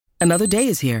Another day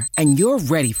is here, and you're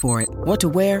ready for it. What to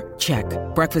wear? Check.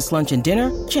 Breakfast, lunch, and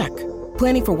dinner? Check.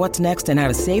 Planning for what's next and how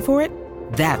to save for it?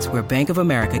 That's where Bank of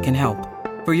America can help.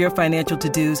 For your financial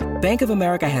to-dos, Bank of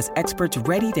America has experts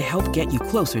ready to help get you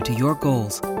closer to your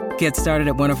goals. Get started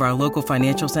at one of our local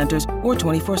financial centers or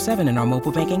 24/7 in our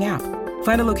mobile banking app.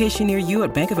 Find a location near you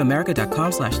at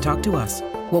bankofamerica.com/talktous.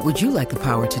 What would you like the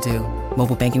power to do?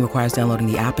 Mobile banking requires downloading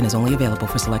the app and is only available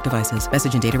for select devices.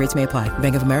 Message and data rates may apply.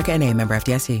 Bank of America N.A., member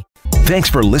FDIC. Thanks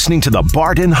for listening to the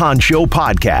Bart and Hahn Show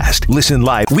podcast. Listen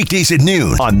live weekdays at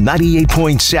noon on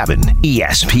 98.7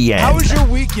 ESPN. How was your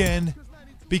weekend?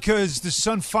 Because the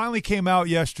sun finally came out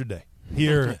yesterday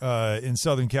here in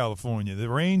Southern California. The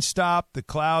rain stopped, the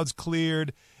clouds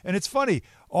cleared, and it's funny.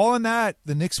 All in that,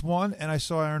 the Knicks won, and I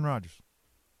saw Aaron Rodgers.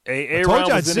 Aaron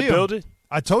was in the building?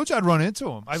 I told you I'd run into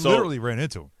him. I literally ran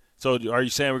into him. So are you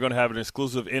saying we're going to have an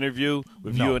exclusive interview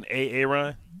with you and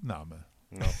Aaron? No, man.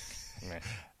 No.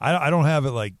 I don't have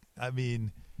it like – I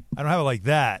don't have it like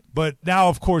that. But now,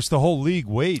 of course, the whole league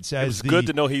waits. It's good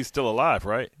to know he's still alive,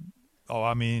 right?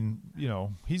 Oh,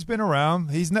 he's been around.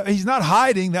 He's not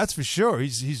hiding, that's for sure.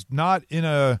 He's not in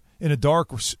a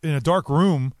dark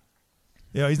room.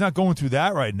 You know, he's not going through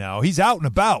that right now. He's out and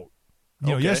about.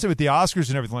 You know, yesterday with the Oscars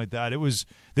and everything like that,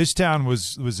 this town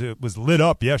was lit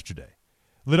up yesterday.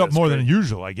 Lit up more than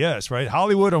usual, I guess, right?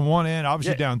 Hollywood on one end,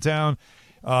 obviously downtown.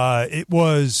 It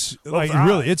was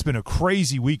it's been a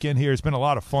crazy weekend here. It's been a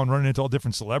lot of fun running into all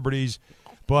different celebrities.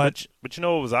 But you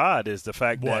know what was odd is the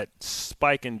fact that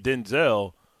Spike and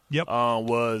Denzel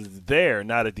was there,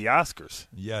 not at the Oscars.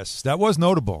 Yes, that was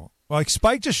notable. Like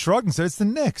Spike just shrugged and said, "It's the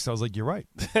Knicks." I was like, "You're right."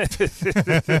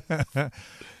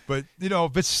 But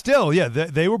still,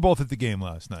 they were both at the game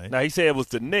last night. Now he said it was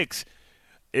the Knicks.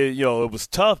 It was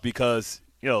tough because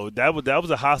that was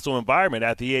a hostile environment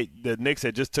after the Knicks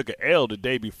had just took an L the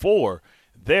day before.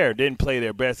 Didn't play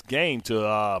their best game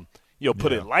to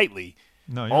put it lightly.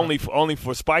 No, only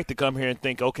for Spike to come here and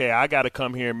think, okay, I got to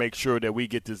come here and make sure that we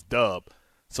get this dub.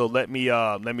 So let me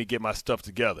get my stuff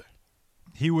together.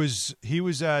 He was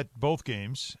at both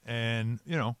games, and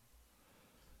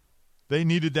they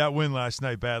needed that win last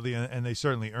night badly, and they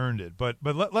certainly earned it. But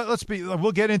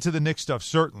we'll get into the Knicks stuff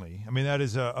certainly. I mean, that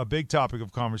is a big topic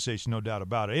of conversation, no doubt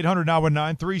about it.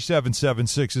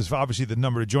 800-919-3776 is obviously the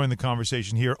number to join the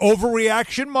conversation here.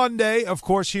 Overreaction Monday, of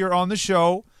course, here on the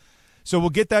show. So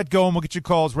we'll get that going. We'll get your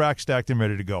calls rack stacked and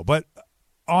ready to go. But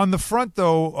on the front,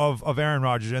 though, of Aaron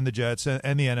Rodgers and the Jets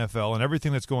and the NFL and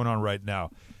everything that's going on right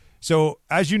now. So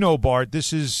as you know, Bart,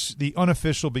 this is the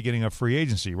unofficial beginning of free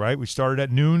agency, right? We started at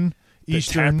noon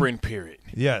Eastern. The tampering period.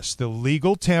 Yes, the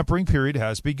legal tampering period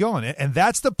has begun. And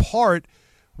that's the part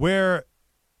where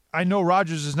I know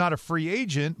Rodgers is not a free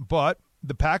agent, but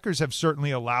the Packers have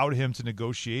certainly allowed him to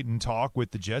negotiate and talk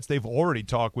with the Jets. They've already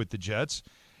talked with the Jets.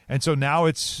 And so now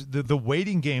it's the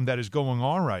waiting game that is going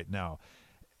on right now.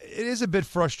 It is a bit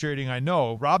frustrating, I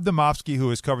know. Rob Domofsky, who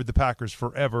has covered the Packers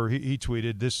forever, he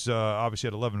tweeted this obviously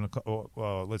at 11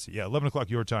 o'clock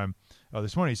your time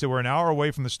this morning. He said, we're an hour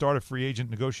away from the start of free agent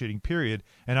negotiating period,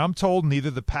 and I'm told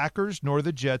neither the Packers nor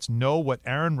the Jets know what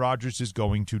Aaron Rodgers is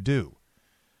going to do.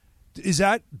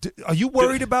 Are you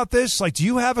worried about this? Like, do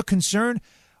you have a concern?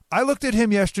 I looked at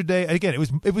him yesterday. Again,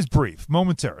 it was brief,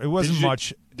 momentary. It wasn't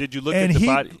much. Did you look at the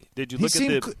body? Did you look at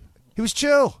the? He was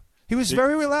chill. He was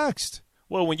very relaxed.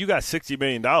 Well, when you got $60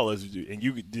 million and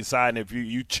you decide if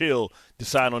you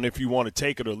decide on if you want to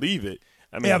take it or leave it.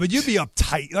 I mean, yeah, but you'd be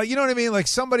uptight. Like, you know what I mean? Like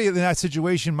somebody in that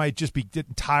situation might just be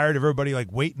getting tired of everybody like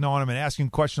waiting on him and asking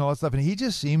questions, all that stuff. And he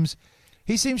seems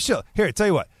chill. Here, tell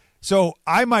you what. So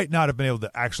I might not have been able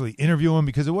to actually interview him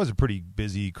because it was a pretty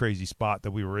busy, crazy spot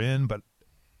that we were in. But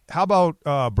how about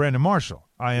Brandon Marshall?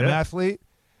 I Am Athlete.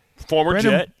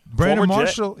 Brandon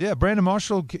Marshall. Yeah, Brandon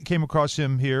Marshall came across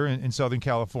him here in Southern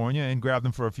California and grabbed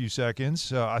him for a few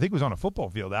seconds. I think it was on a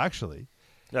football field, actually.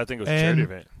 Yeah, I think it was a charity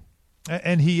event.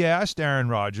 And he asked Aaron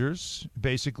Rodgers,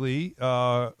 basically,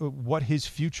 what his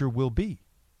future will be.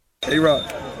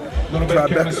 A-Rod. A little bit of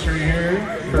chemistry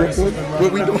here. Brooklyn.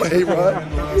 What we doing,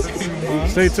 A-Rod?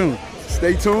 Stay tuned.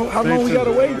 Stay tuned? How long we got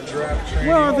to wait?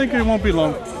 Well, I think it won't be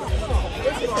long.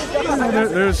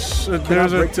 There's a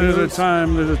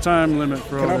time limit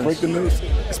for all this. Can I break the news?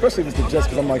 Especially if it's the Jets,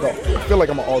 because I feel like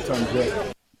I'm an all-time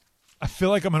Jet. I feel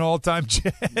like I'm an all-time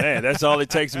Jet. Man, that's all it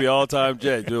takes to be all-time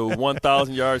Jet. Do a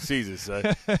 1,000-yard season,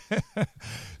 son.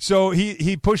 So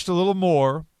he pushed a little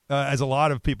more, as a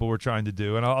lot of people were trying to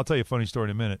do, and I'll tell you a funny story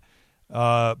in a minute.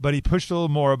 But he pushed a little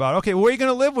more about, okay, where are you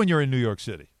going to live when you're in New York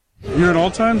City? You're an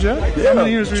all-time Jet? Yeah, How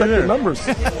many years were you check there? the numbers.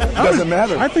 Doesn't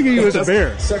matter. I think of you as a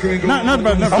Bear. Not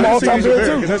about numbers. I'm I an just think all-time of you as a Bear,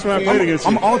 too. because that's when I played against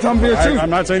you. I'm an all-time Bear, too. I'm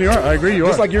not saying you are. I agree you are.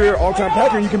 Just like you're an all-time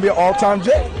Packer, you can be an all-time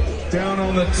Jet. Down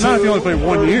on the Not if you only play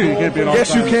 1 year, you can't be an all-time.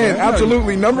 Yes, you can.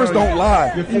 Absolutely. Numbers don't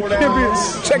lie. You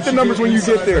can't Check the numbers when you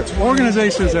get there. be.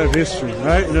 Organizations have history,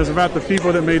 right? And it's about the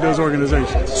people that made those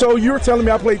organizations. So you're telling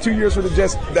me I played 2 years for the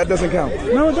Jets, that doesn't count?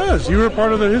 No, it does. You were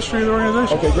part of the history of the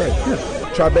organization. Okay, great. Yeah.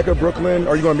 Tribeca, Brooklyn.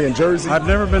 Are you going to be in Jersey? I've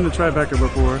never been to Tribeca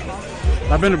before.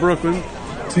 I've been to Brooklyn.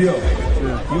 You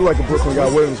look like a Brooklyn guy,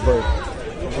 Williamsburg.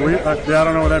 I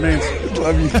don't know what that means.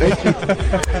 Love you. Thank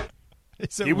you.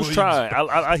 He was trying.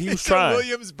 He was trying.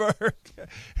 Williamsburg.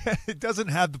 It doesn't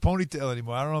have the ponytail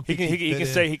anymore. I don't know if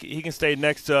He can stay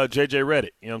next to JJ Redick.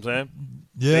 You know what I'm saying?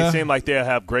 Yeah. They seem like they'll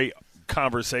have great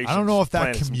conversations. I don't know if that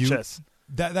playing some commute chess.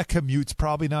 that commute's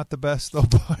probably not the best though.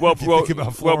 But Well, if you think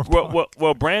about Florham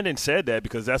Park. Brandon said that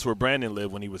because that's where Brandon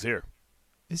lived when he was here.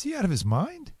 Is he out of his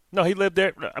mind? No, he lived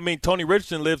there. I mean, Tony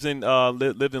Richardson lived in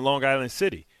Long Island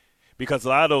City because a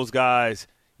lot of those guys,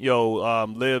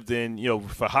 lived in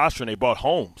for Hofstra, they bought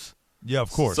homes. Yeah,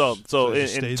 of course. So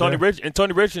Tony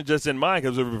Richardson just didn't mind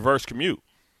because it was a reverse commute.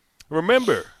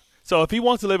 Remember, so if he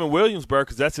wants to live in Williamsburg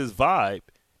because that's his vibe,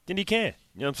 then he can.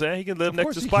 You know what I'm saying? He can live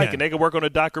next to Spike, and they can work on a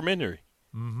documentary.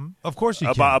 Mm-hmm. Of course he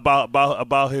can.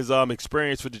 About his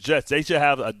experience with the Jets. They should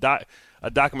have a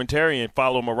documentarian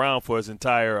follow him around for his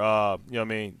entire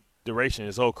duration,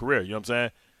 his whole career. You know what I'm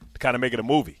saying? To kind of make it a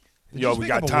movie. We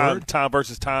got time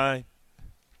versus time.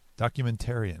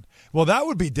 Documentarian. Well, that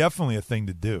would be definitely a thing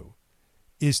to do.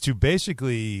 Is to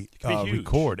basically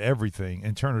record everything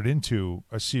and turn it into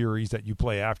a series that you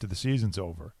play after the season's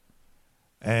over,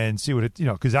 and see what it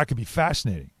because that could be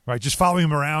fascinating, right? Just following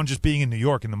him around, just being in New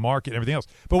York in the market, and everything else.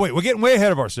 But wait, we're getting way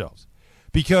ahead of ourselves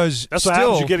because that's what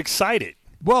happens. You get excited.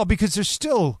 Well, because there's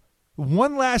still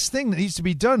one last thing that needs to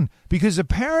be done because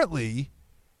apparently,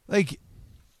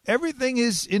 everything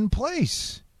is in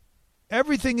place.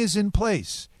 Everything is in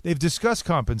place. They've discussed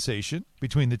compensation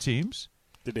between the teams.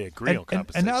 Did they agree on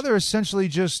compensation? And now they're essentially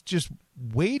just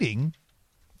waiting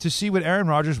to see what Aaron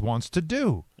Rodgers wants to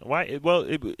do. Why? Well,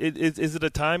 is it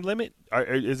a time limit? Or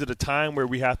is it a time where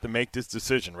we have to make this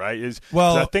decision? Right? I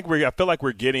feel like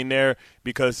we're getting there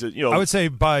because I would say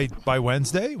by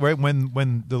Wednesday, right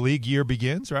when the league year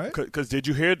begins, right? Because did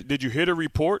you hear the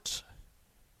reports?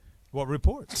 What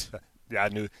reports? Yeah, I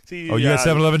knew. See, you got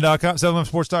 711.com,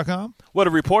 711sports.com? Well,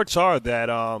 the reports are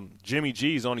that Jimmy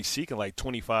G is only seeking like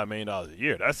 $25 million a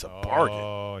year. That's a bargain.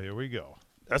 Oh, here we go.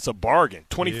 That's a bargain.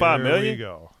 $25 million? Here we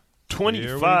go.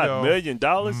 $25 million?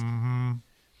 Mm-hmm.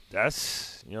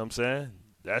 That's, you know what I'm saying?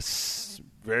 That's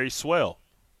very swell.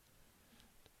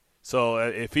 So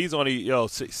if he's only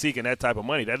seeking that type of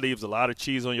money, that leaves a lot of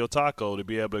cheese on your taco to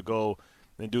be able to go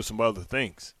and do some other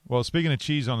things. Well, speaking of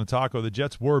cheese on the taco, the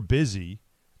Jets were busy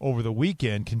over the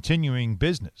weekend continuing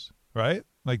business, right?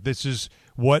 This is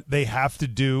what they have to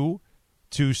do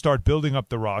to start building up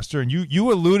the roster. And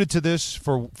you alluded to this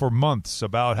for months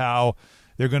about how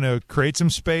they're going to create some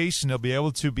space and they'll be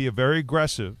able to be very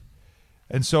aggressive.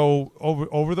 And so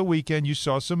over the weekend, you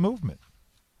saw some movement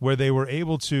where they were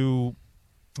able to,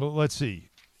 well, let's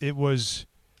see. It was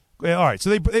 – all right,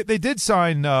 so they did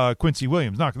sign Quincy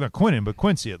Williams. Not Quinnen, but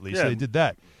Quincy at least. Yeah, they did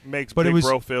that. Makes Big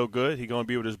Bro feel good. He's going to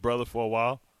be with his brother for a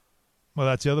while. Well,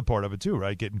 that's the other part of it too,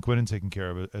 right? Getting Quinnen taken care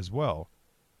of it as well.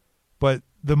 But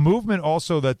the movement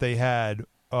also that they had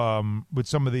with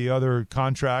some of the other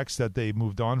contracts that they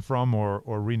moved on from or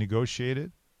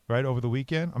renegotiated, right, over the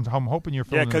weekend. I'm hoping you're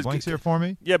filling in the blanks here for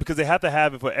me. Yeah, because they have to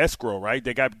have it for escrow, right?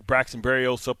 They got Braxton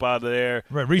Berrios up out of there.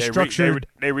 Right, restructured.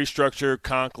 They restructured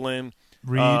Conklin.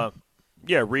 Reed.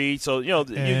 Reed. So, you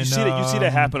see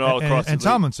that happen all across the league. And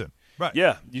Tomlinson. Right.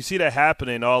 Yeah, you see that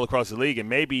happening all across the league, and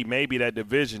maybe that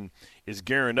division is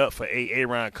gearing up for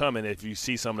A-Ron coming. If you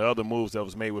see some of the other moves that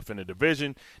was made within the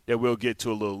division that we'll get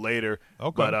to a little later.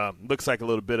 Okay. But looks like a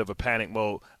little bit of a panic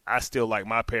mode. I still like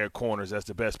my pair of corners. That's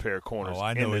the best pair of corners. Oh,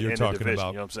 I know what you're talking about. You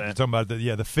know what I'm saying? You're talking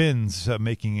about the Finns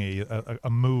making a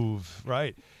move,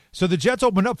 right? So the Jets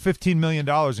opened up $15 million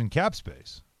in cap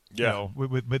space. Yeah,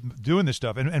 with doing this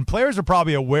stuff, and players are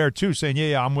probably aware too, saying,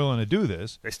 "Yeah, I'm willing to do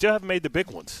this." They still haven't made the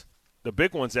big ones. The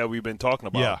big ones that we've been talking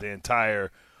about the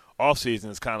entire offseason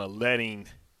is kind of letting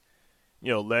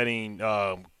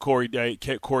Corey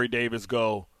Davis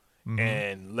go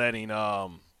and letting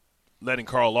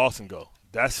Carl Lawson go.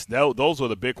 Those are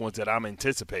the big ones that I'm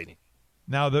anticipating.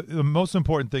 Now, the most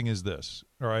important thing is this,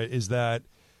 all right, is that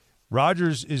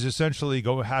Rodgers is essentially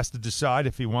has to decide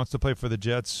if he wants to play for the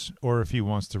Jets or if he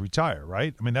wants to retire,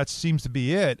 right? I mean, that seems to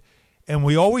be it. and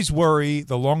we always worry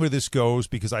the longer this goes,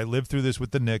 because I lived through this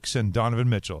with the Knicks and Donovan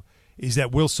Mitchell, is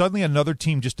that will suddenly another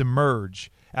team just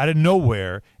emerge out of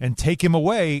nowhere and take him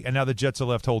away, and now the Jets are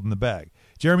left holding the bag.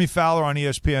 Jeremy Fowler on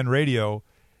ESPN Radio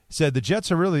said the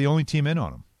Jets are really the only team in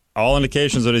on him. All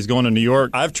indications that he's going to New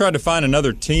York. I've tried to find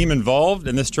another team involved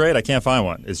in this trade. I can't find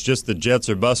one. It's just the Jets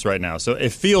or bust right now. So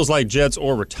it feels like Jets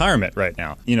or retirement right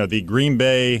now. You know, the Green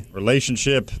Bay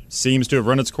relationship seems to have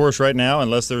run its course right now,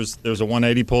 unless there's a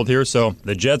 180 pulled here. So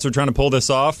the Jets are trying to pull this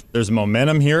off. There's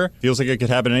momentum here. Feels like it could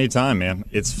happen any time, man.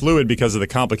 It's fluid because of the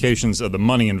complications of the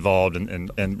money involved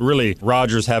and really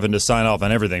Rodgers having to sign off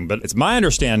on everything. But it's my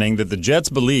understanding that the Jets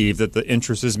believe that the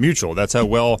interest is mutual. That's how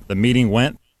well the meeting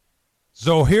went.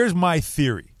 So here's my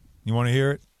theory. You want to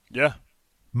hear it? Yeah.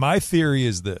 My theory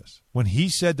is this. When he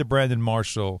said to Brandon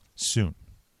Marshall soon,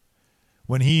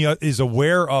 when he is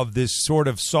aware of this sort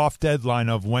of soft deadline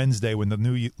of Wednesday when the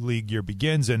new league year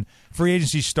begins and free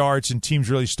agency starts and teams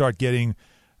really start getting,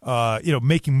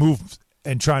 making moves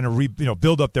and trying to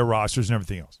build up their rosters and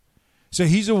everything else. So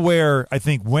he's aware, I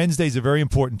think, Wednesday's a very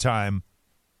important time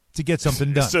to get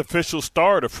something done. It's the official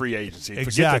start of free agency.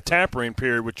 Exactly. Forget the tampering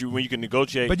period when you can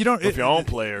negotiate with your own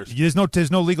players. There's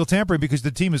no legal tampering because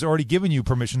the team has already given you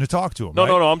permission to talk to them. No, right?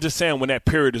 no. I'm just saying when that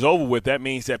period is over with, that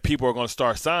means that people are going to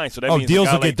start signing. So that means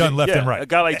deals will get done left and right. A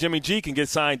guy like Jimmy G can get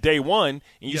signed day one,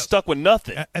 and you're stuck with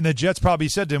nothing. And the Jets probably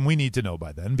said to him, we need to know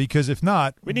by then, because if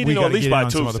not, we need to know at least by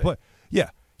Tuesday.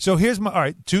 Yeah. So here's all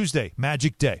right, Tuesday,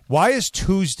 Magic Day. Why is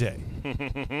Tuesday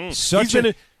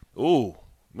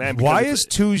why is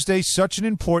Tuesday such an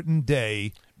important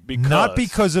day? Not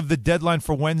because of the deadline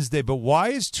for Wednesday, but why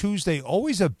is Tuesday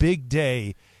always a big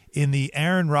day in the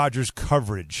Aaron Rodgers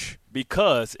coverage?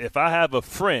 Because if I have a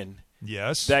friend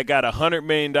that got a $100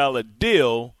 million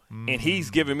deal and he's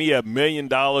giving me $1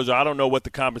 million, or I don't know what the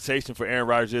compensation for Aaron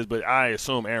Rodgers is, but I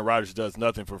assume Aaron Rodgers does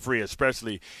nothing for free,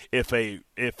 especially if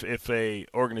a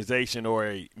organization or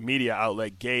a media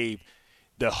outlet gave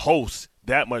the host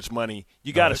that much money.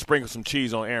 You got to sprinkle some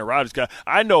cheese on Aaron Rodgers.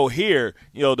 I know here,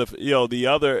 the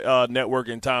other network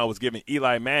in town was giving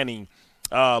Eli Manning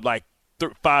like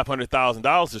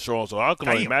 $500,000 to show him. So I can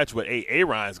only imagine what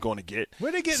Aaron's going to get. Where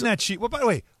are they getting that cheese? Well, by the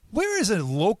way, where is a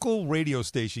local radio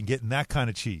station getting that kind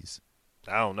of cheese?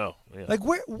 I don't know. Yeah. Like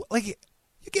where? Like you're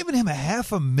giving him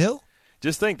 $500,000?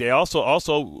 Just think they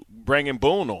also bringing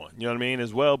Boone on. You know what I mean?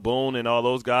 As well, Boone and all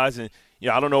those guys. And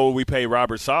I don't know what we pay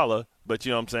Robert Saleh. But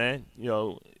you know what I'm saying? You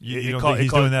don't think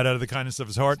he's doing that out of the kindness of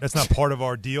his heart? That's not part of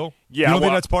our deal? Yeah, you don't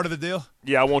think that's part of the deal?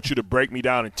 Yeah, I want you to break me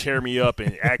down and tear me up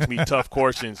and ask me tough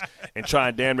questions and try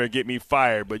and damn near get me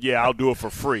fired. But, yeah, I'll do it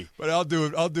for free. But I'll do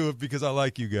it because I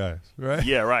like you guys, right?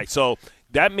 Yeah, right. So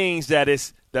that means that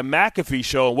it's the McAfee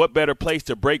show, and what better place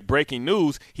to break breaking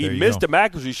news? He missed the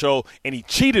McAfee show, and he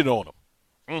cheated on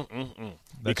him.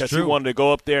 Because he wanted to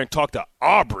go up there and talk to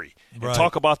Aubrey and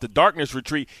talk about the darkness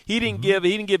retreat. He didn't give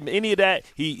any of that.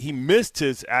 He missed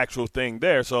his actual thing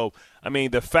there. So, I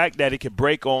mean, the fact that it could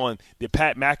break on the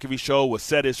Pat McAfee show will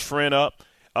set his friend up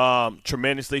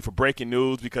tremendously for breaking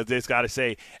news, because it's got to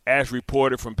say, as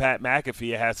reported from Pat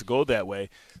McAfee, it has to go that way.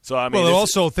 So, I mean,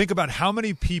 also think about how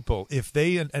many people, if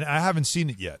they, and I haven't seen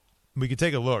it yet, we could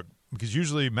take a look, because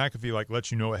usually McAfee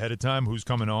lets you know ahead of time who's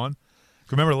coming on.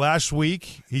 Remember last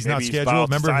week, he's not scheduled.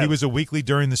 Remember, he was a weekly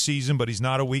during the season, but he's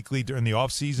not a weekly during the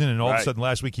offseason, and all of a sudden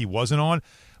last week he wasn't on.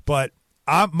 But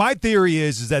my theory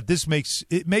is that this makes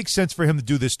sense for him to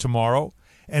do this tomorrow.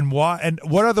 And why? And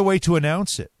what other way to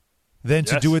announce it than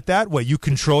to do it that way? You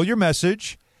control your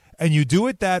message, and you do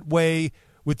it that way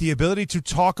with the ability to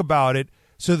talk about it,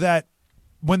 so that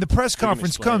when the press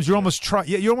conference comes, you're almost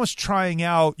trying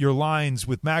out your lines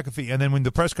with McAfee, and then when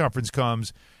the press conference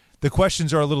comes, the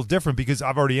questions are a little different because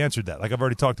I've already answered that. I've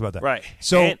already talked about that. Right.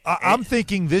 So I'm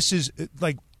thinking this is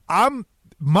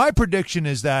my prediction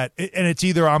is that, and it's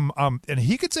either and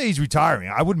he could say he's retiring.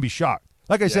 I wouldn't be shocked.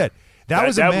 Like I said, that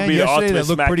was a man yesterday that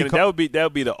looked pretty. That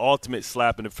would be the ultimate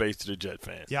slap in the face to the Jet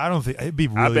fans. Yeah, I don't think it'd be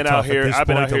really tough at this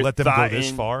point to let them go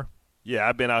this far. Yeah,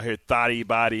 I've been out here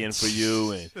thotty-bodying for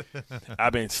you, and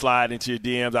I've been sliding into your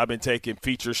DMs. I've been taking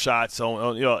feature shots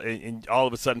on and all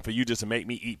of a sudden for you just to make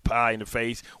me eat pie in the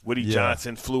face. Woody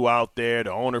Johnson flew out there,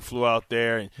 the owner flew out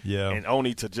there, and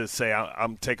only to just say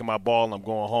I'm taking my ball and I'm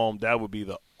going home. That would be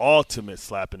the ultimate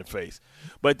slap in the face.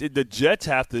 But the Jets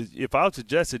have to. If I was the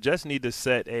Jets need to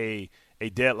set a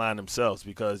deadline themselves,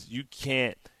 because you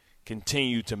can't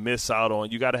continue to miss out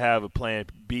on. You got to have a plan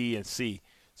B and C.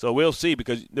 So we'll see,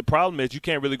 because the problem is you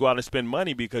can't really go out and spend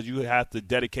money because you have to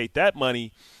dedicate that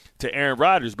money to Aaron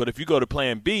Rodgers. But if you go to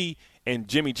plan B and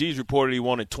Jimmy G's reported he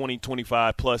wanted $20,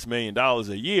 $25+ million a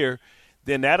year,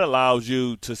 then that allows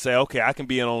you to say, okay, I can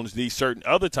be in on these certain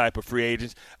other type of free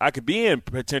agents. I could be in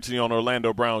potentially on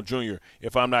Orlando Brown Jr.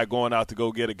 if I'm not going out to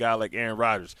go get a guy like Aaron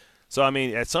Rodgers. So, I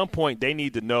mean, at some point they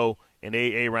need to know, and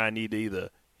A-Ryan need to either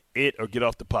it or get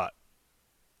off the pot.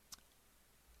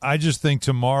 I just think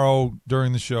tomorrow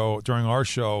during our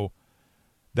show,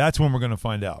 that's when we're going to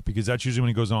find out, because that's usually when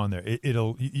it goes on there.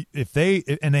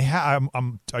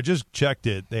 I just checked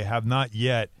it. They have not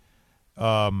yet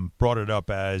brought it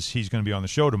up as he's going to be on the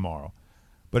show tomorrow.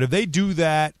 But if they do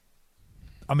that,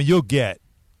 I mean, you'll get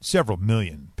several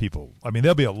million people. I mean,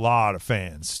 there'll be a lot of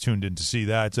fans tuned in to see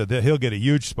that. So he'll get a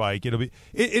huge spike.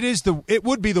 It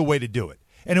would be the way to do it.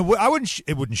 And it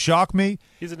wouldn't shock me.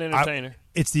 He's an entertainer.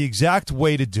 It's the exact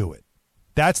way to do it.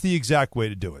 That's the exact way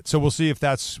to do it. So we'll see if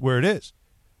that's where it is.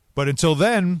 But until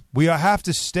then, we have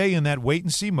to stay in that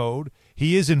wait-and-see mode.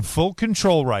 He is in full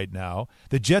control right now.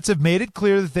 The Jets have made it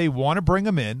clear that they want to bring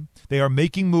him in. They are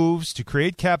making moves to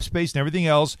create cap space and everything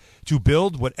else to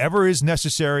build whatever is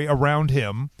necessary around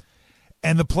him.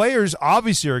 And the players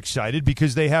obviously are excited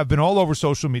because they have been all over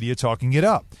social media talking it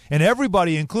up. And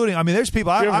everybody, including, I mean, there's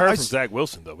people. We haven't heard from Zach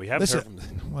Wilson, though. We haven't heard from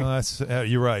him. Well, that's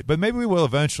you're right. But maybe we will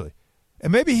eventually.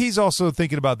 And maybe he's also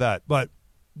thinking about that. But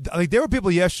like, there were people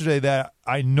yesterday that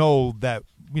I know that,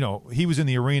 he was in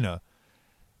the arena,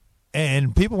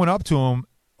 and people went up to him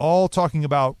all talking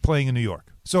about playing in New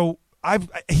York. So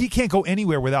he can't go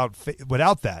anywhere without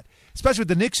that. Especially with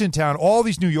the Knicks in town, all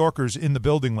these New Yorkers in the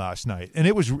building last night, and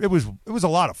it was a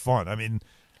lot of fun. I mean,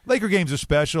 Laker games are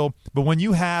special, but when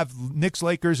you have Knicks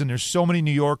Lakers and there's so many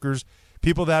New Yorkers,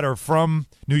 people that are from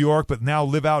New York but now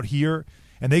live out here,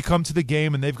 and they come to the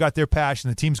game and they've got their passion.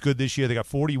 The team's good this year; they got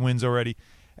 40 wins already,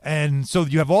 and so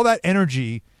you have all that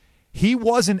energy. He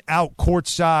wasn't out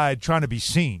courtside trying to be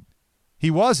seen. He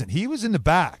wasn't. He was in the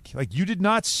back. Like, you did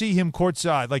not see him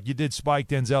courtside like you did Spike,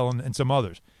 Denzel, and some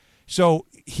others. So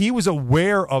he was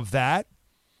aware of that,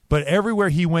 but everywhere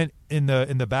he went in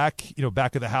the back,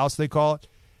 back of the house, they call it,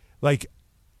 like,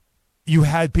 you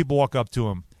had people walk up to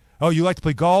him. Oh, you like to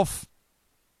play golf?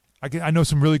 I know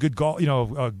some really good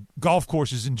golf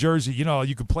courses in Jersey.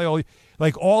 You could play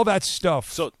all that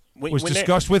stuff. So was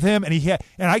discussed with him, and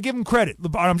I give him credit.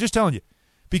 I'm just telling you,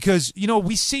 because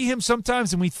we see him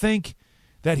sometimes and we think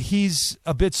that he's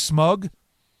a bit smug,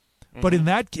 but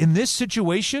in this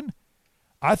situation,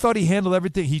 I thought he handled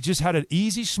everything. He just had an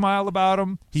easy smile about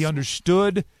him. He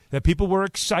understood that people were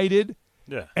excited,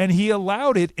 and he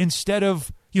allowed it instead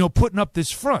of putting up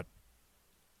this front.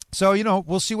 So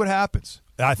we'll see what happens.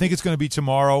 I think it's going to be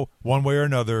tomorrow, one way or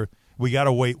another. We got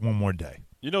to wait one more day.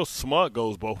 Smug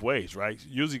goes both ways, right?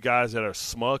 Usually guys that are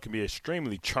smug can be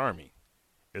extremely charming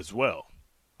as well.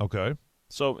 Okay.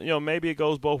 So, maybe it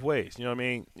goes both ways. You know what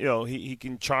I mean? He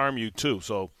can charm you too.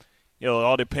 So, it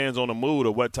all depends on the mood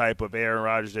or what type of Aaron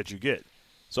Rodgers that you get.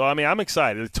 So, I mean, I'm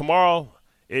excited. Tomorrow,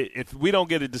 if we don't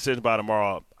get a decision by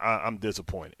tomorrow, I'm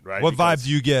disappointed, right? What vibe do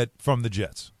you get from the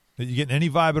Jets? Are you getting any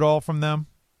vibe at all from them?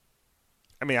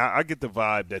 I mean, I get the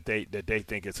vibe that they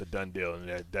think it's a done deal and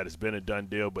that it's been a done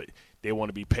deal, but they want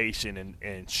to be patient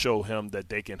and show him that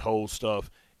they can hold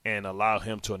stuff and allow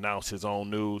him to announce his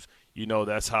own news.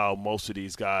 That's how most of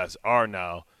these guys are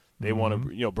now. They want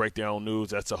to, break their own news.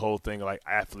 That's the whole thing, like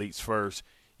athletes first,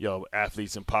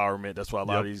 athletes empowerment. That's why a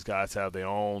lot of these guys have their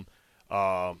own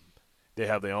they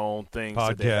have their own things.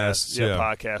 Podcasts.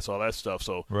 Podcasts, all that stuff.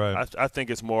 So right. I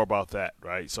think it's more about that,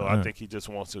 right? So I think he just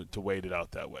wants to wait it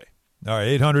out that way. All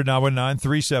right,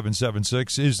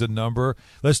 800-919-3776 is the number.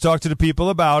 Let's talk to the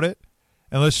people about it,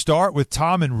 and let's start with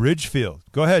Tom in Ridgefield.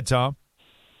 Go ahead, Tom.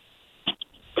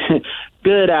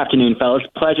 Good afternoon, fellas.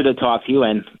 Pleasure to talk to you,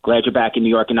 and glad you're back in New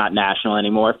York and not national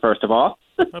anymore, first of all.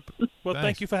 Well,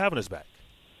 thank you for having us back.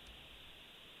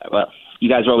 Well, you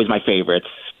guys are always my favorites.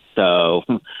 So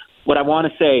what I want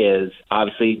to say is,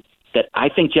 obviously, that I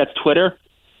think Jets Twitter,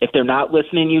 if they're not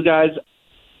listening, you guys,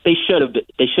 they should have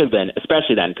been,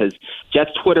 especially then, because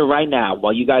Jets Twitter right now,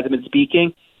 while you guys have been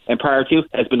speaking and prior to,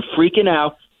 has been freaking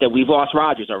out that we've lost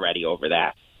Rodgers already over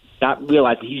that, not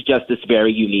realizing he's just this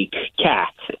very unique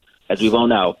cat, as we all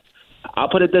know. I'll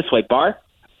put it this way, Bart,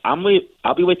 I'll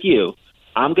be with you.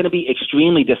 I'm going to be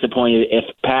extremely disappointed if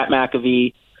Pat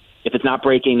McAfee, if it's not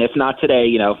breaking, if not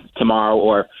today, tomorrow,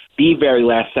 or the very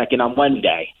last second on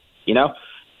Wednesday,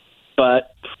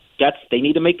 But Jets, they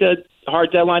need to make a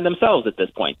hard deadline themselves at this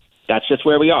point. That's just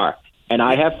where we are. And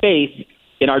I have faith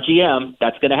in our GM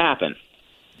that's going to happen.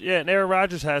 Yeah, and Aaron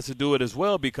Rodgers has to do it as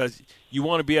well because you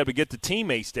want to be able to get the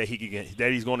teammates that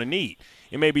he's going to need.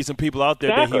 It may be some people out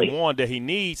there that he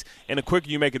needs, and the quicker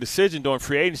you make a decision during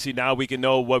free agency, now we can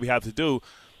know what we have to do.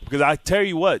 Because I tell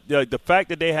you what, the fact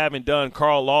that they haven't done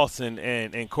Carl Lawson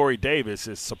and Corey Davis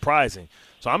is surprising.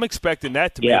 So I'm expecting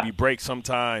that to maybe break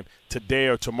sometime today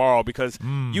or tomorrow because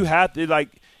you have to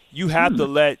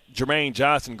let Jermaine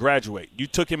Johnson graduate. You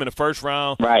took him in the first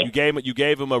round. Right. You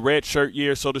gave him a red shirt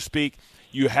year, so to speak.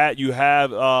 You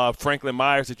have Franklin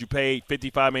Myers that you paid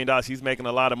 $55 million. He's making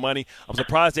a lot of money. I'm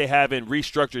surprised they haven't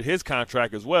restructured his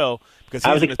contract as well because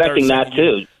I was expecting that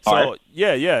too. So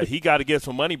he got to get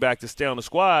some money back to stay on the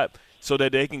squad so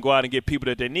that they can go out and get people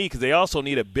that they need because they also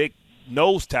need a big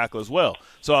nose tackle as well.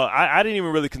 So I didn't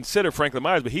even really consider Franklin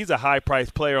Myers, but he's a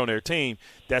high-priced player on their team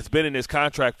that's been in his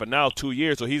contract for now 2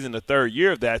 years, so he's in the third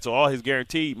year of that, so all his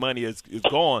guaranteed money is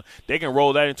gone. They can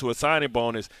roll that into a signing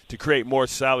bonus to create more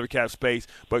salary cap space,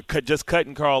 but just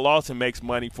cutting Carl Lawson makes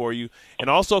money for you, and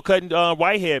also cutting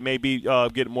Whitehead may be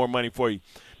getting more money for you.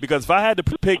 Because if I had to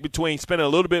pick between spending a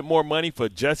little bit more money for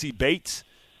Jesse Bates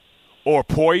or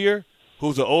Poyer,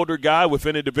 who's an older guy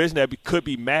within the division that could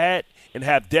be mad and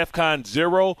have DEFCON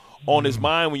 0 on his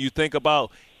mind when you think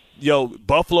about,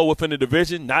 Buffalo within the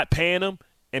division, not paying him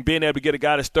and being able to get a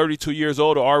guy that's 32 years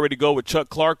old to already go with Chuck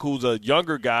Clark, who's a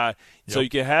younger guy, so you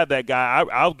can have that guy.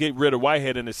 I'll get rid of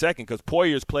Whitehead in a second because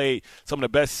Poyer's played some of the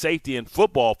best safety in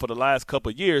football for the last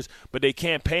couple of years, but they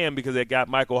can't pay him because they got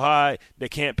Michael Hyde. They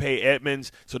can't pay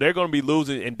Edmonds, so they're going to be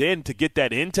losing. And then to get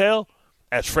that intel –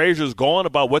 as Frazier's gone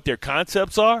about what their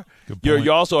concepts are, you're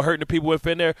also hurting the people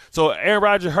within there. So, Aaron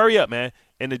Rodgers, hurry up, man.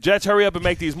 And the Jets, hurry up and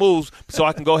make these moves so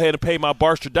I can go ahead and pay my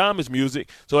Barstradamus music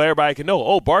so everybody can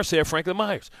know, Bar said Franklin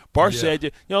Myers. Bar said,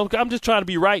 I'm just trying to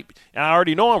be right. And I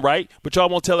already know I'm right, but y'all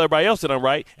won't tell everybody else that I'm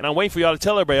right. And I'm waiting for y'all to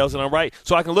tell everybody else that I'm right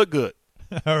so I can look good.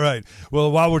 All right. Well,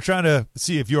 while we're trying to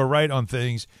see if you're right on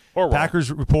things,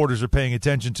 Packers reporters are paying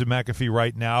attention to McAfee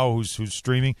right now, who's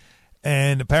streaming.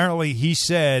 And apparently he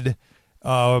said –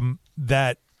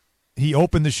 that he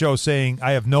opened the show saying,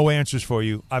 I have no answers for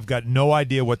you. I've got no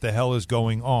idea what the hell is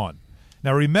going on.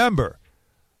 Now, remember,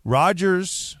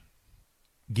 Rodgers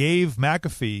gave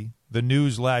McAfee the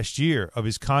news last year of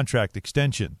his contract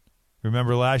extension.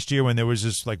 Remember last year when there was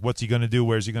this, what's he going to do?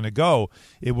 Where's he going to go?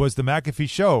 It was the McAfee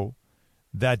show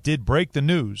that did break the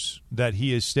news that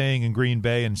he is staying in Green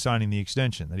Bay and signing the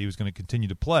extension, that he was going to continue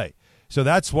to play. So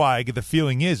that's why I get the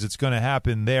feeling is it's going to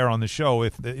happen there on the show,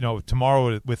 if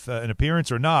tomorrow with an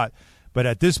appearance or not. But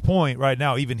at this point right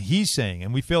now, even he's saying,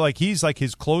 and we feel like he's like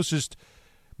his closest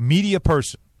media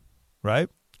person, right?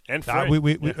 And friend.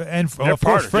 Of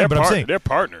course, friend. But I'm saying they're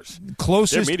partners.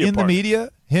 Closest in the media,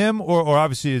 him or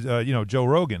obviously Joe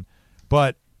Rogan.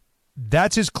 But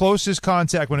that's his closest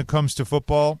contact when it comes to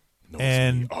football.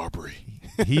 And Aubrey.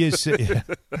 He is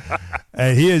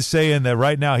and he is saying that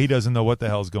right now he doesn't know what the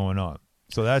hell's going on.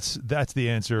 So that's the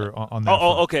answer on that.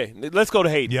 Okay. Let's go to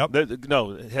Hayden. Yep.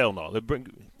 No, hell no.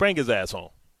 Bring his ass home.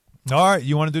 All right.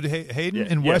 You want to do the Hayden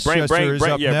in Westchester is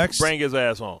up next. Bring his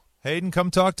ass home. Hayden,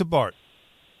 come talk to Bart.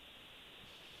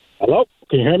 Hello?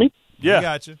 Can you hear me? Yeah. I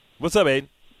got you. What's up, Hayden?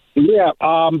 Yeah.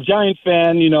 Giant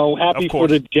fan, happy for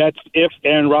the Jets if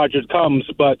Aaron Rodgers comes,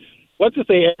 but let's just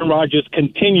say Aaron Rodgers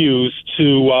continues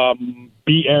to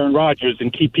be Aaron Rodgers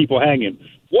and keep people hanging.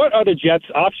 What are the Jets'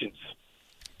 options?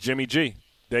 Jimmy G.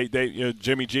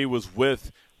 Jimmy G was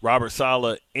with Robert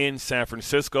Saleh in San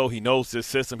Francisco. He knows this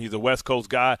system. He's a West Coast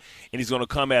guy, and he's going to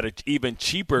come at an even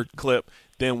cheaper clip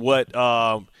than what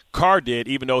Carr did,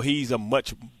 even though he's a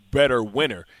much better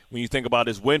winner when you think about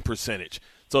his win percentage.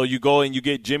 So you go and you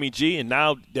get Jimmy G, and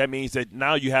now that means that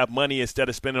now you have money instead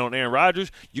of spending on Aaron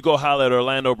Rodgers. You go holler at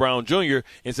Orlando Brown Jr.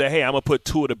 and say, hey, I'm going to put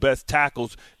two of the best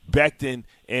tackles, Becton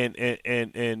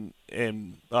and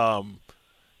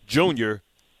Jr.,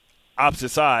 opposite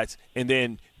sides, and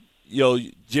then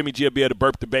Jimmy G will be able to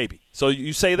burp the baby. So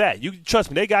you say that. You trust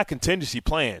me, they got contingency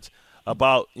plans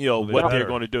about what they're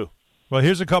going to do. Well,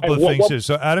 here's a couple of things here.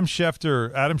 So Adam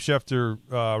Schefter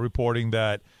reporting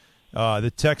that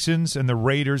the Texans and the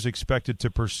Raiders expected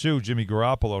to pursue Jimmy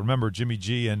Garoppolo. Remember, Jimmy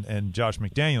G and Josh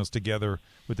McDaniels together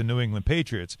with the New England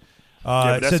Patriots.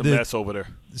 But that's a mess over there.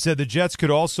 Said the Jets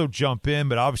could also jump in,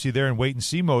 but obviously they're in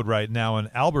wait-and-see mode right now. And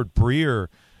Albert Breer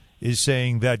is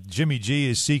saying that Jimmy G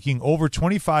is seeking over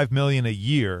 $25 million a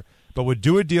year, but would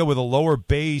do a deal with a lower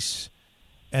base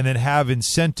and then have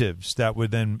incentives that would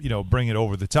then, bring it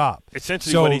over the top.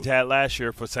 Essentially what he had last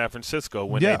year for San Francisco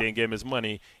when they didn't give him his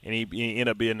money, and he ended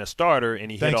up being a starter,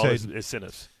 and he hit all his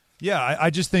incentives. Yeah,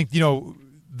 I just think,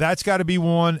 that's got to be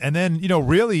one. And then,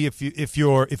 really, if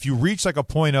you reach like a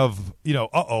point of,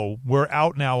 we're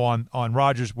out now on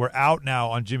Rodgers, we're out now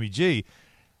on Jimmy G,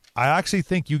 I actually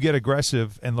think you get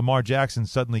aggressive and Lamar Jackson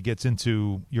suddenly gets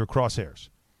into your crosshairs.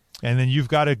 And then you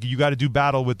got to do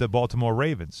battle with the Baltimore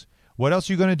Ravens. What else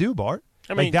are you going to do, Bart?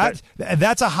 I mean,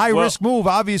 that's a high-risk move,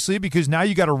 obviously, because now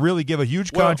you got to really give a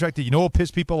huge contract that will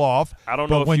piss people off. I don't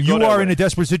know but if when you are in a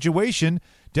desperate situation,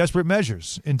 desperate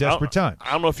measures in desperate times.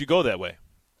 I don't know if you go that way.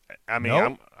 I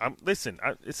mean, listen,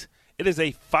 it is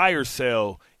a fire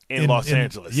sale in Los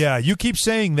Angeles. Yeah, you keep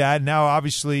saying that. Now,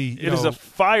 obviously, it is a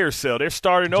fire sale. They're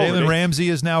starting over. Jalen Ramsey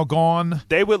is now gone.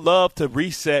 They would love to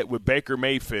reset with Baker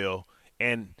Mayfield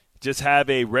and just have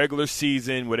a regular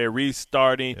season where they're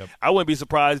restarting. Yep. I wouldn't be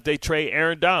surprised if they trade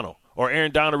Aaron Donald or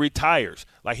Aaron Donald retires.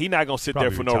 Like, he's not going to sit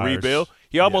there for no rebuild.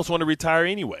 He almost want to retire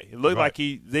anyway. It looked like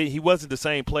he wasn't the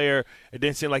same player. It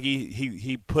didn't seem like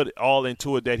he put all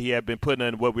into it that he had been putting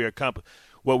in what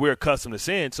we're accustomed to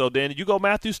seeing. So then you go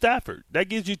Matthew Stafford. That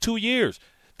gives you 2 years.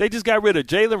 They just got rid of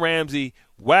Jalen Ramsey,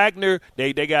 Wagner.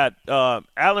 They got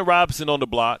Allen Robinson on the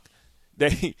block.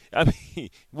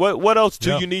 What else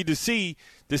do you need to see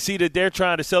that they're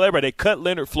trying to sell everybody? They cut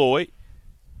Leonard Floyd.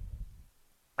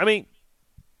 I mean,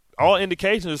 all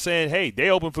indications are saying, hey, they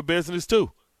open for business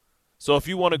too. So if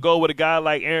you want to go with a guy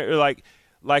like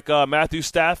Matthew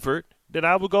Stafford, then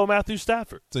I would go Matthew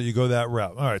Stafford. So you go that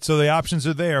route. All right. So the options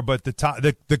are there, but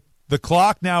the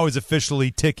clock now is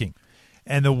officially ticking,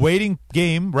 and the waiting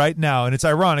game right now. And it's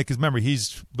ironic because remember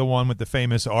he's the one with the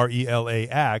famous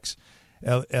RELAX.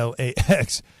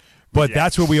 But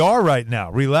that's where we are right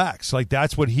now. Relax. Like,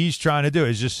 that's what he's trying to do,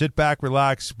 is just sit back,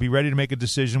 relax, be ready to make a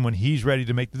decision when he's ready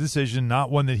to make the decision,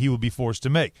 not one that he will be forced to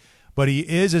make. But he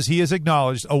is, as he has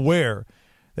acknowledged, aware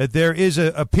that there is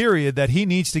a period that he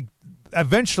needs to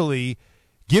eventually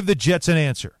give the Jets an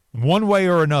answer, one way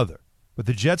or another. But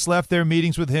the Jets left their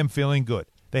meetings with him feeling good.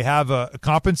 They have a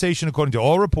compensation, according to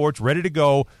all reports, ready to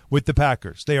go with the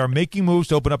Packers. They are making moves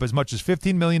to open up as much as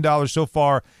 $15 million so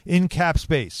far in cap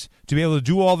space to be able to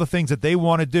do all the things that they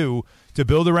want to do to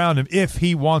build around him if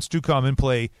he wants to come and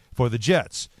play for the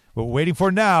Jets. What we're waiting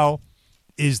for now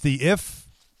is the if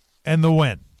and the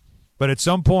when. But at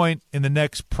some point in the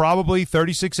next probably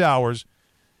 36 hours,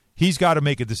 he's got to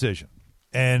make a decision.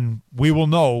 And we will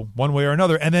know one way or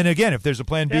another. And then, again, if there's a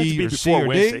plan B or C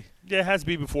or D. Yeah, it has to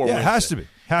be before Wednesday. It has to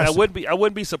be. I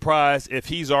wouldn't be surprised if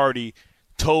he's already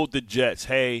told the Jets,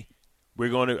 "Hey,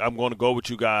 I'm going to go with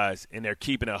you guys," and they're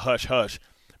keeping a hush hush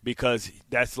because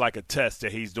that's like a test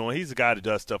that he's doing. He's a guy that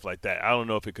does stuff like that. I don't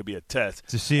know if it could be a test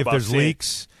to see if there's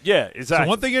leaks. Yeah, exactly. So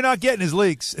one thing you're not getting is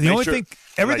leaks. The only thing,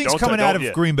 everything's coming out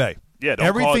of Green Bay. Yeah,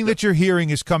 everything that you're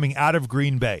hearing is coming out of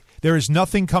Green Bay. There is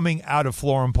nothing coming out of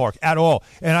Florham Park at all.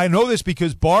 And I know this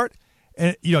because Bart,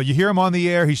 and you hear him on the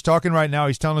air. He's talking right now.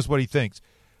 He's telling us what he thinks.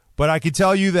 But I can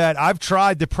tell you that I've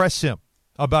tried to press him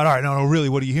about, all right, no, really,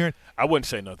 what are you hearing? I wouldn't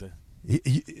say nothing.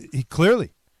 He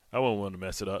clearly. I wouldn't want to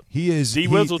mess it up. He is.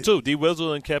 D-Wizzle, too.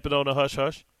 D-Wizzle and kept it on the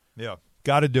hush-hush. Yeah,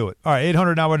 got to do it. All right,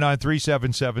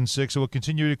 800-919-3776. So we'll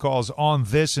continue to calls on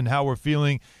this and how we're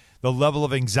feeling, the level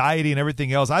of anxiety and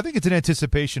everything else. I think it's an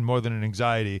anticipation more than an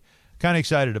anxiety. Kind of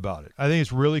excited about it. I think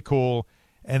it's really cool.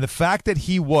 And the fact that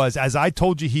he was, as I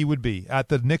told you he would be, at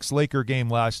the Knicks-Laker game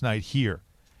last night here.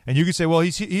 And you can say, well,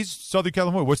 he's Southern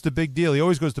California. What's the big deal? He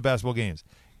always goes to basketball games.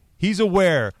 He's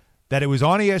aware that it was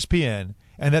on ESPN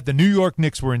and that the New York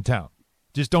Knicks were in town.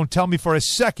 Just don't tell me for a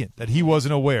second that he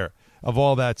wasn't aware of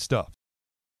all that stuff.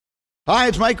 Hi,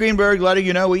 it's Mike Greenberg letting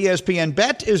you know ESPN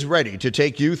Bet is ready to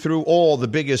take you through all the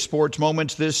biggest sports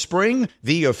moments this spring.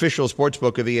 The official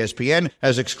sportsbook of ESPN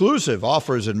has exclusive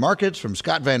offers and markets from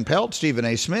Scott Van Pelt, Stephen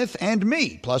A. Smith, and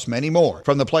me, plus many more.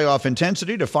 From the playoff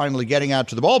intensity to finally getting out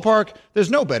to the ballpark,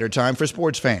 there's no better time for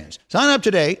sports fans. Sign up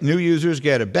today. New users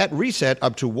get a bet reset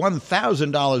up to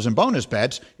 $1,000 in bonus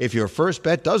bets if your first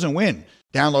bet doesn't win.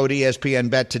 Download ESPN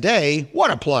Bet today.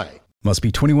 What a play. Must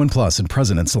be 21 plus and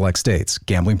present in select states.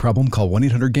 Gambling problem? Call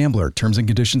 1-800-GAMBLER. Terms and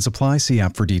conditions apply. See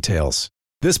app for details.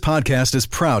 This podcast is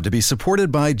proud to be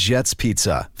supported by Jets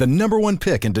Pizza, the #1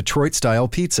 pick in Detroit-style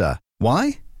pizza.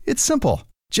 Why? It's simple.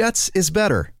 Jets is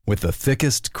better. With the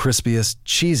thickest, crispiest,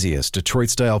 cheesiest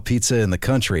Detroit-style pizza in the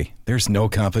country, there's no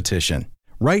competition.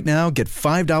 Right now, get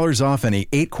 $5 off any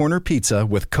 8-corner pizza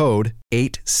with code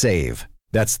 8SAVE.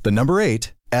 That's the number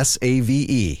 8,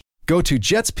 S-A-V-E. Go to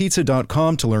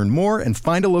jetspizza.com to learn more and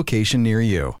find a location near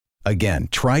you. Again,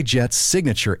 try Jet's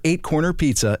signature 8-corner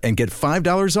pizza and get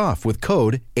 $5 off with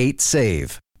code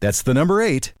 8SAVE. That's the number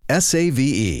 8,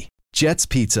 S-A-V-E. Jet's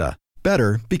Pizza.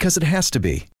 Better because it has to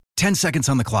be. 10 seconds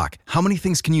on the clock. How many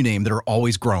things can you name that are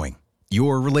always growing?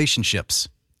 Your relationships,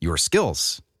 your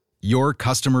skills, your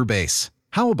customer base.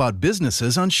 How about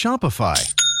businesses on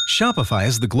Shopify? Shopify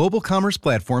is the global commerce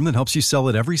platform that helps you sell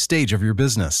at every stage of your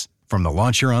business. From the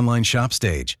launch your online shop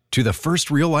stage, to the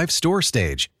first real-life store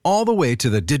stage, all the way to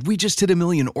the did we just hit 1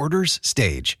 million orders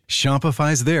stage,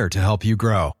 Shopify's there to help you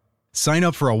grow. Sign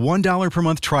up for a $1 per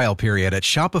month trial period at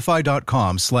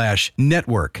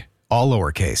shopify.com/network, all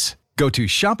lowercase. Go to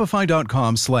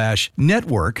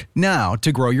shopify.com/network now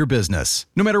to grow your business,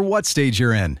 no matter what stage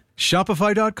you're in.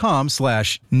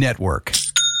 Shopify.com/network.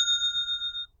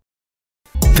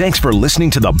 Thanks for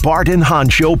listening to the Bart and Hahn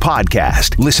Show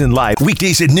podcast. Listen live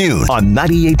weekdays at noon on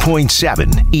 98.7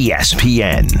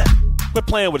 ESPN. We're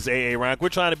playing with this AA Ryan. We're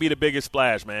trying to be the biggest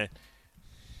splash, man.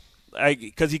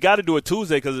 Because you got to do it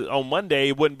Tuesday, because on Monday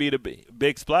it wouldn't be the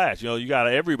big splash. You know, you got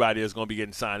everybody that's going to be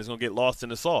getting signed. It's going to get lost in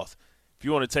the sauce. If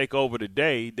you want to take over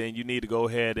today, then you need to go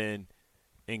ahead and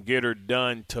get her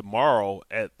done tomorrow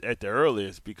at the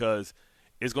earliest, because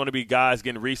it's going to be guys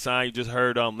getting re-signed. You just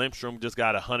heard Lindstrom just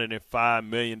got $105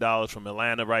 million from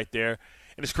Atlanta right there.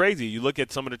 And it's crazy. You look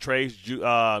at some of the trades,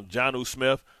 Jonnu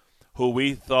Smith, who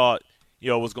we thought,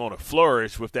 was going to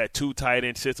flourish with that 2 tight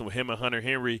end system with him and Hunter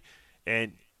Henry,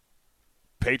 and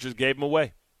Patriots gave him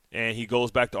away. And he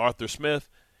goes back to Arthur Smith.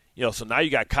 So now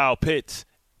you got Kyle Pitts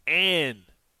and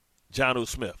Jonnu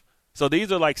Smith. So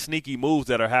these are like sneaky moves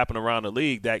that are happening around the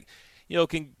league that,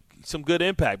 can some good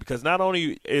impact, because not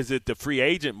only is it the free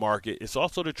agent market, it's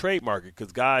also the trade market,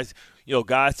 because guys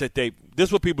that this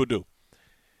is what people do.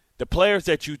 The players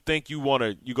that you think you're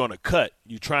going to cut,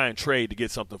 you try and trade to get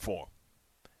something for them.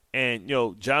 And,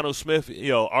 Jonnu Smith,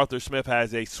 Arthur Smith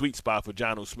has a sweet spot for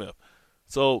Jonnu Smith.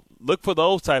 So look for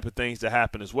those type of things to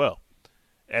happen as well.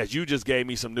 As you just gave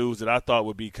me some news that I thought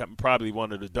would be probably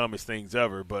one of the dumbest things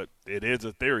ever, but it is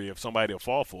a theory if somebody will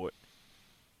fall for it.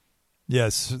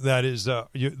 Yes, that is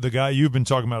the guy you've been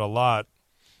talking about a lot,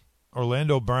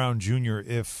 Orlando Brown Jr.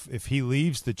 If he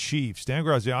leaves the Chiefs, Dan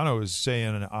Graziano is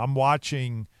saying, I'm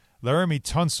watching Laramie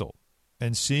Tunsil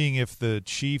and seeing if the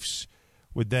Chiefs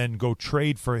would then go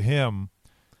trade for him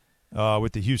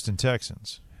with the Houston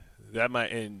Texans. That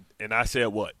might and I said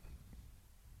what?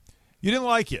 You didn't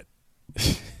like it.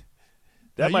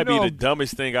 That might be the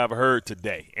dumbest thing I've heard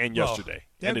today and yesterday.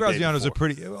 Dan Graziano's a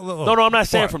pretty. No, I'm not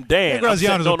saying from Dan. No,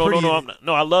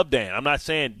 I love Dan. I'm not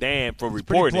saying Dan for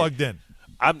reporting. Plugged in.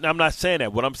 I'm not saying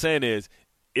that. What I'm saying is,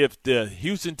 if the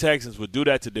Houston Texans would do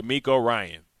that to DeMeco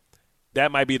Ryan,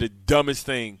 that might be the dumbest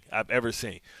thing I've ever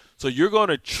seen. So you're going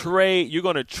to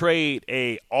trade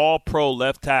a all-pro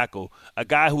left tackle, a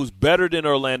guy who's better than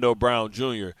Orlando Brown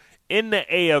Jr. in the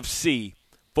AFC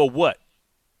for what?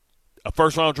 A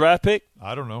first-round draft pick?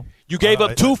 I don't know. You gave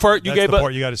up two first. You gave the up.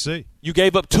 Part you got to see. You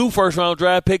gave up 2 first-round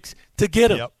draft picks to get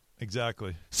him. Yep,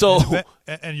 exactly. So,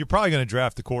 and you're probably going to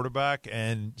draft the quarterback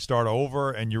and start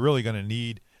over, and you're really going to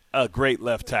need a great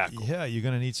left tackle. Yeah, you're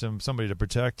going to need somebody to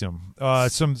protect him.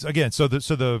 So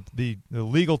the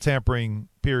legal tampering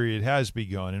period has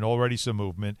begun, and already some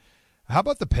movement. How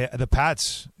about the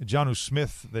Pats? Jonnu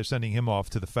Smith, they're sending him off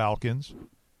to the Falcons.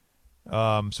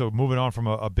 So moving on from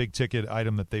a big ticket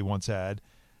item that they once had.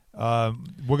 We're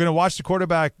going to watch the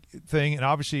quarterback thing, and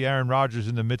obviously Aaron Rodgers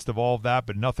in the midst of all of that,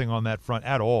 but nothing on that front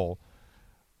at all.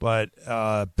 But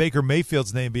Baker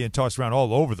Mayfield's name being tossed around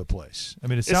all over the place. I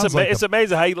mean, it's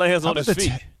amazing how he lands on his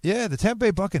feet. The Tampa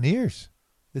Bay Buccaneers.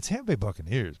 The Tampa Bay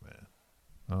Buccaneers, man.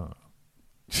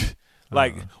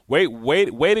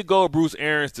 Way to go, Bruce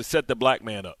Arians, to set the black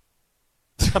man up.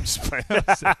 I'm just playing.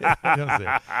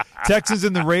 Texans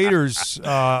and the Raiders. This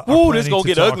is gonna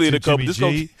get ugly in a couple. This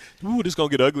gonna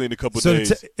get ugly in a couple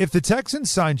days. If the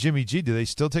Texans sign Jimmy G, do they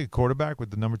still take a quarterback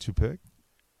with the number 2 pick?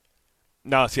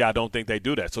 No, see, I don't think they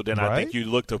do that. So then I think you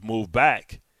look to move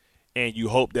back, and you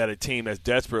hope that a team that's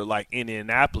desperate like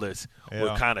Indianapolis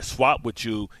will kind of swap with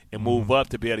you and move up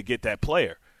to be able to get that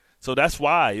player. So that's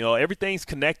why, everything's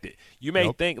connected. You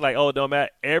may think like, oh, no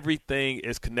matter, everything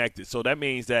is connected. So that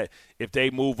means that if they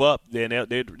move up, then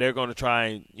they're going to try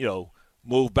and,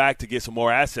 move back to get some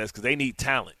more assets, because they need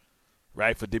talent,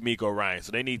 right, for DeMeco Ryan.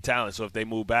 So they need talent. So if they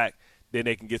move back, then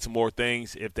they can get some more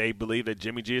things if they believe that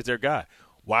Jimmy G is their guy.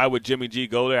 Why would Jimmy G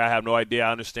go there? I have no idea.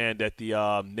 I understand that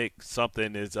the Nick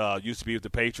something is used to be with the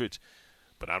Patriots,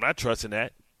 but I'm not trusting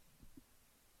that.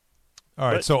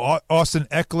 All right, so Austin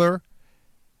Eckler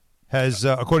has,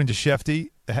 according to Shefty,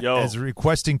 is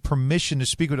requesting permission to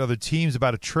speak with other teams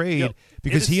about a trade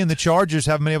because he and the Chargers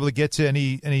haven't been able to get to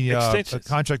any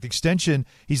contract extension.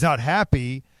 He's not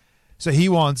happy, so he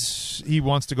wants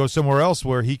to go somewhere else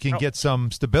where he can get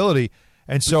some stability.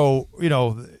 And so, you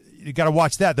got to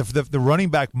watch that. The running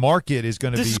back market is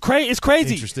going to be it's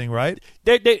crazy. Interesting, right?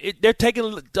 They're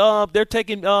taking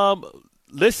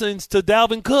listens to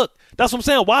Dalvin Cook. That's what I'm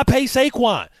saying. Why pay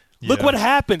Saquon? Look what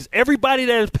happens. Everybody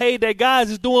that has paid their guys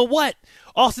is doing what?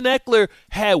 Austin Eckler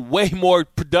had way more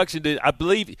production than I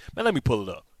believe. Man, let me pull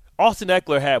it up. Austin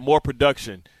Eckler had more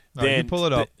production than pull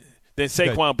it up. than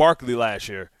Saquon Barkley last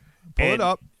year. Pull it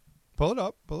up. Pull it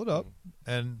up,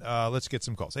 and let's get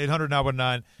some calls.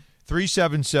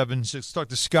 800-919-3776. Let's talk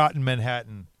to Scott in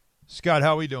Manhattan. Scott,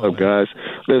 how are we doing? What's up, guys?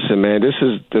 Listen, man, this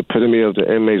is the epitome of the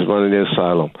inmates running the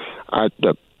asylum.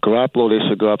 Garoppolo, they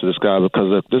should go after this guy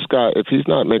because if he's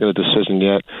not making a decision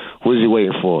yet, what is he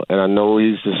waiting for? And I know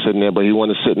he's just sitting there, but he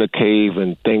wants to sit in a cave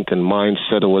and think and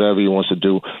mindset or whatever he wants to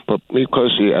do. But me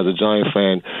personally, as a Giant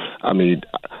fan, I mean,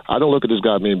 I don't look at this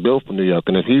guy being built for New York.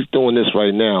 And if he's doing this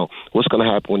right now, what's going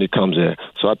to happen when he comes in?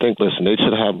 So I think, listen, they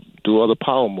should do other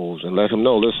power moves and let him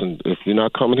know, listen, if you're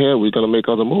not coming here, we're going to make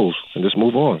other moves and just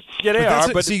move on. Yeah, they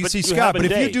are. But see, Scott, but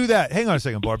if you do that, hang on a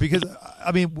second, Bart, because,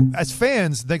 I mean, as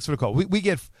fans, thanks for the call, we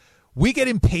get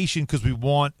impatient because we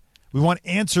want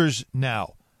answers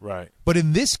now. Right. But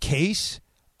in this case,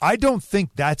 I don't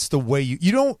think that's the way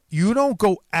you don't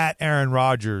go at Aaron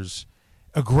Rodgers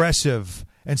aggressive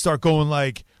and start going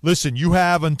like, listen, you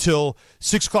have until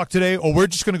 6 o'clock today, or we're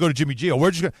just going to go to Jimmy G. Or we're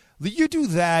just going. You do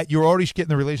that, you're already getting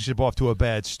the relationship off to a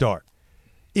bad start.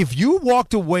 If you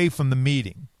walked away from the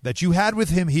meeting that you had with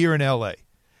him here in L.A.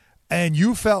 and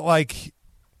you felt like,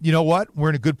 you know what, we're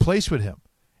in a good place with him,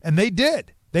 and they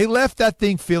did. They left that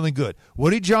thing feeling good.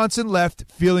 Woody Johnson left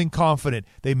feeling confident.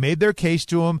 They made their case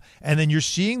to him, and then you're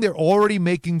seeing they're already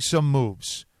making some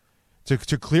moves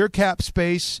to clear cap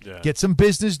space, get some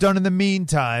business done in the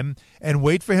meantime, and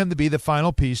wait for him to be the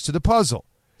final piece to the puzzle.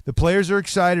 The players are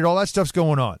excited. All that stuff's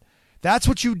going on. That's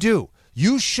what you do.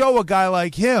 You show a guy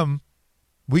like him,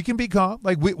 we can be calm.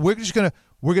 Like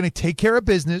we're gonna take care of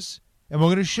business, and we're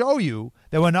gonna show you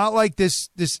that we're not like this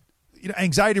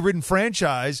anxiety-ridden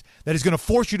franchise that is going to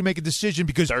force you to make a decision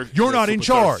because you're not in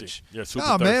charge.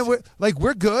 No, man,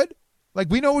 we're good. Like,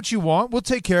 we know what you want. We'll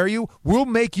take care of you. We'll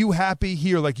make you happy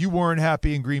here like you weren't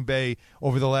happy in Green Bay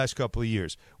over the last couple of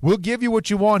years. We'll give you what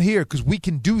you want here because we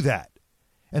can do that.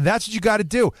 And that's what you got to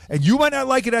do. And you might not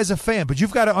like it as a fan, but you've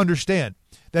got to understand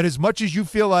that as much as you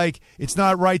feel like it's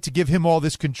not right to give him all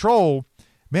this control,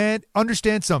 man,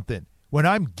 understand something. When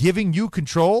I'm giving you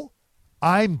control,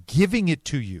 I'm giving it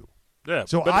to you. Yeah,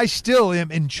 so I still am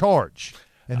in charge,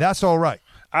 and that's all right.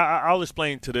 I'll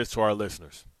explain to our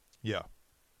listeners. Yeah.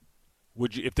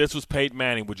 Would you, if this was Peyton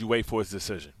Manning, would you wait for his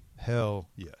decision? Hell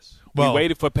yes. We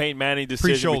waited for Peyton Manning's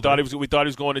decision. We thought he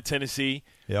was going to Tennessee.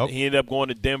 Yep. He ended up going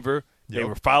to Denver. They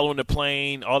were following the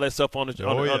plane, all that stuff on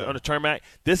the tarmac.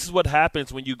 This is what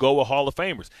happens when you go with Hall of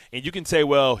Famers. And you can say,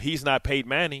 well, he's not Peyton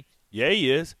Manning. Yeah,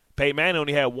 he is. Peyton Manning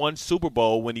only had one Super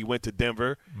Bowl when he went to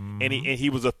Denver, and he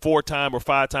was a 4-time or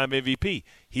 5-time MVP.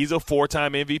 He's a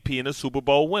 4-time MVP and a Super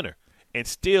Bowl winner. And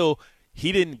still,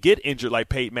 he didn't get injured like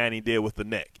Peyton Manning did with the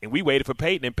neck. And we waited for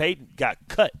Peyton, and Peyton got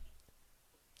cut.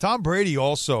 Tom Brady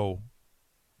also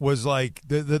was like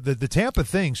the Tampa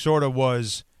thing sort of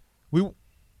was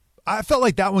I felt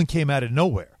like that one came out of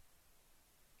nowhere.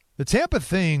 The Tampa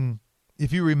thing,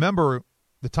 if you remember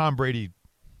the Tom Brady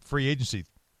free agency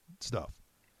stuff.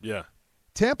 Yeah.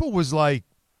 Tampa was like,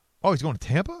 oh, he's going to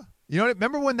Tampa? You know,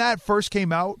 remember when that first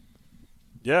came out?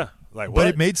 Yeah. Like what? But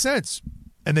it made sense.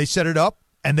 And they set it up,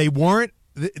 and they weren't,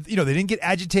 they didn't get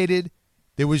agitated.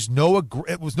 There was no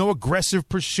aggressive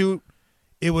pursuit.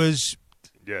 It was,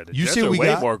 the Jets are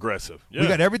way more aggressive. Yeah. We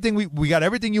got everything we got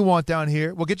everything you want down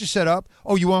here. We'll get you set up.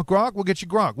 Oh, you want Gronk? We'll get you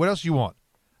Gronk. What else do you want?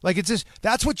 Like, it's just,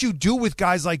 that's what you do with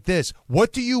guys like this.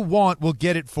 What do you want? We'll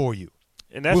get it for you.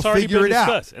 And that's already been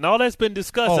discussed. And all that's been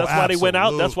discussed. That's why they went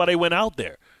out. That's why they went out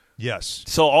there. Yes.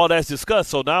 So all that's discussed.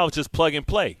 So now it's just plug and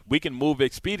play. We can move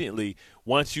expediently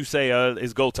once you say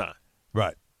it's go time.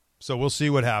 Right. So we'll see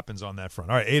what happens on that front.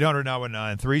 All right,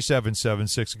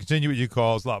 800-919-3776. Continue with your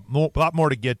calls. A lot more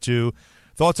to get to.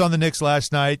 Thoughts on the Knicks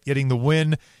last night, getting the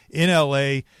win in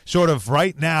L.A., sort of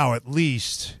right now at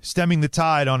least, stemming the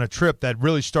tide on a trip that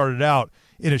really started out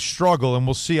in a struggle. And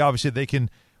we'll see, obviously, they can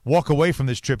walk away from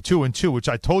this trip 2-2, which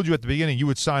I told you at the beginning you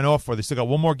would sign off for. They still got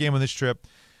one more game on this trip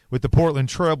with the Portland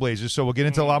Trailblazers, so we'll get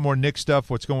into a lot more Knicks stuff,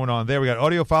 what's going on there. We got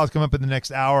audio files coming up in the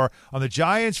next hour. On the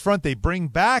Giants front, they bring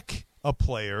back a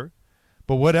player,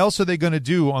 but what else are they going to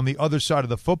do on the other side of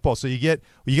the football? So you get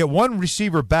one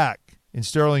receiver back in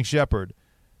Sterling Shepard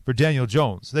for Daniel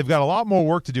Jones. They've got a lot more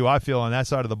work to do, I feel, on that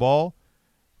side of the ball.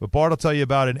 But Bart will tell you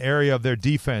about an area of their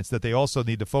defense that they also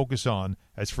need to focus on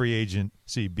as free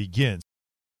agency begins.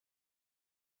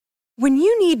 When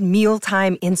you need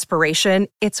mealtime inspiration,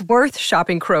 it's worth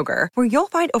shopping Kroger, where you'll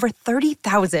find over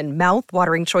 30,000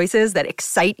 mouth-watering choices that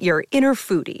excite your inner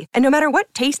foodie. And no matter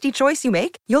what tasty choice you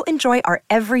make, you'll enjoy our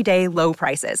everyday low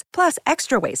prices, plus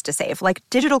extra ways to save, like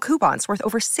digital coupons worth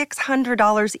over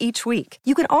 $600 each week.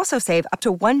 You can also save up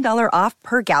to $1 off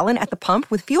per gallon at the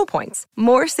pump with fuel points.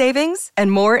 More savings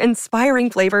and more inspiring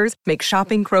flavors make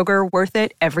shopping Kroger worth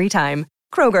it every time.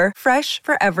 Kroger, fresh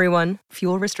for everyone.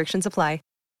 Fuel restrictions apply.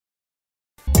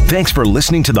 Thanks for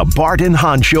listening to the Bart and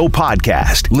Hahn Show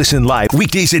podcast. Listen live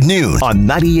weekdays at noon on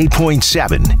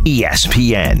 98.7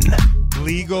 ESPN.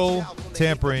 Legal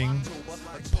tampering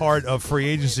part of free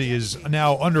agency is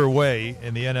now underway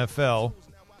in the NFL.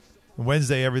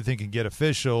 Wednesday, everything can get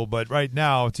official, but right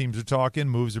now teams are talking,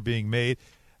 moves are being made,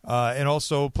 and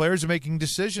also players are making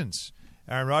decisions.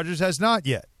 Aaron Rodgers has not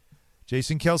yet.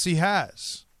 Jason Kelce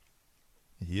has.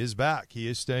 He is back. He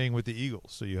is staying with the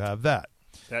Eagles, so you have that.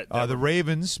 The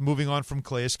Ravens moving on from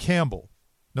Calais Campbell.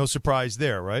 No surprise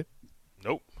there, right?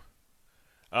 Nope.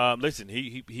 Listen,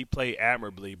 he played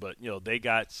admirably, but they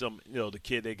got some, the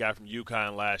kid they got from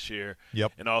UConn last year,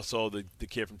 and also the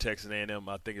kid from Texas A&M.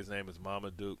 I think his name is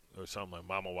Marmaduke or something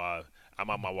like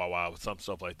Mamawa, some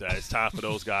stuff like that. It's time for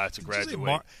those guys to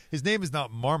graduate. His name is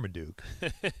not Marmaduke.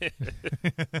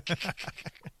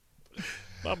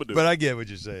 Marmaduke. But I get what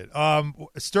you're saying.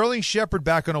 Sterling Shepard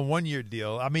back on a 1-year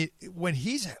deal. I mean, when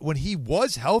he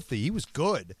was healthy, he was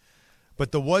good.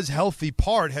 But the was healthy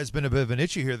part has been a bit of an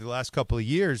issue here the last couple of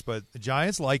years. But the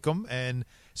Giants like him and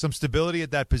some stability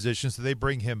at that position, so they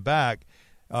bring him back.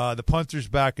 The punter's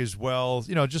back as well.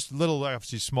 Just little,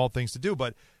 obviously, small things to do.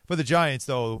 But for the Giants,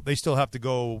 though, they still have to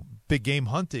go big game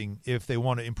hunting if they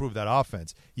want to improve that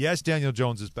offense. Yes, Daniel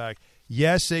Jones is back.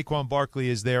 Yes, Saquon Barkley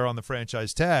is there on the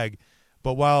franchise tag.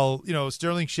 But while,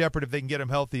 Sterling Shepard, if they can get him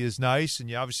healthy, is nice, and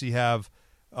you obviously have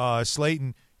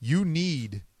Slayton, you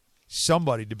need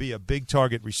somebody to be a big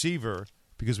target receiver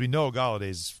because we know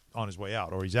Galladay's on his way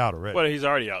out, or he's out already. Well, he's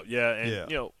already out, yeah.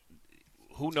 And,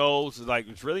 who knows? Like,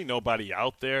 there's really nobody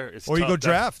out there. It's or tough. You go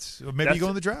draft. Or maybe you go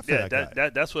in the draft for that guy.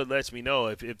 That's what lets me know.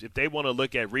 If they want to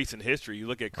look at recent history, you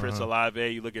look at Chris Olave,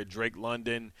 you look at Drake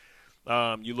London,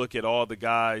 you look at all the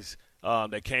guys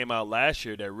that came out last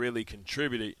year that really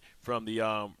contributed from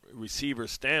the receiver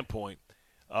standpoint.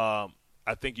 I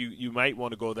think you might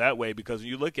want to go that way because when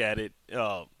you look at it,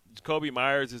 Jacoby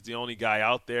Myers is the only guy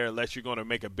out there unless you're going to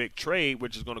make a big trade,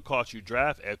 which is going to cost you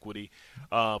draft equity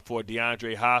for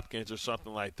DeAndre Hopkins or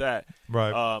something like that.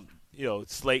 Right.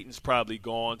 Slayton's probably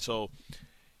gone. So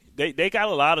they got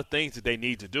a lot of things that they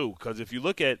need to do because if you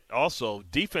look at also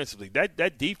defensively,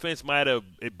 that defense might have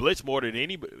blitzed more than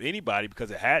anybody because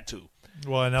it had to.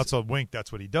 Well, and that's a wink.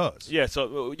 That's what he does. Yeah.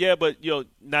 So but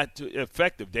not too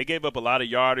effective. They gave up a lot of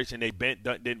yardage and they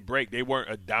didn't break. They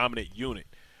weren't a dominant unit.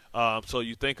 So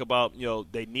you think about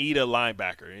they need a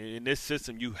linebacker in this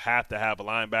system. You have to have a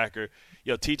linebacker.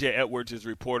 T.J. Edwards is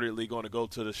reportedly going to go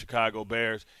to the Chicago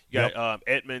Bears. You got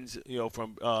Edmonds.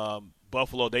 From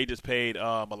Buffalo. They just paid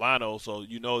Milano, so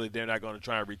that they're not going to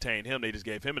try and retain him. They just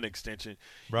gave him an extension.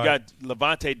 Right. You got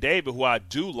Levante David, who I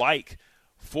do like.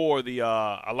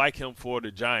 I like him for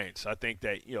the Giants. I think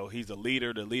that he's the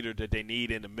leader that they need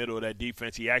in the middle of that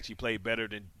defense. He actually played better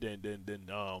than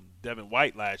Devin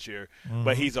White last year,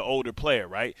 but he's an older player,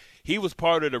 right? He was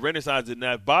part of the renaissance. And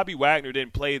if Bobby Wagner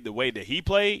didn't play the way that he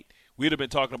played, we'd have been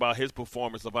talking about his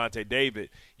performance, Levante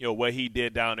David, what he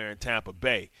did down there in Tampa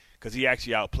Bay, because he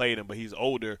actually outplayed him, but he's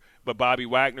older. But Bobby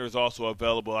Wagner is also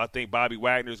available. I think Bobby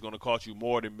Wagner is going to cost you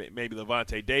more than maybe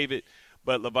Levante David.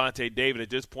 But Levante David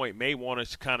at this point may want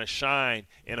to kind of shine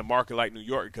in a market like New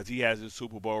York because he has his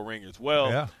Super Bowl ring as well.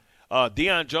 Yeah.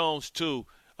 Deion Jones too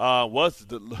was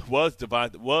Devin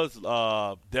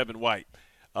White.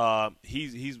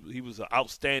 He was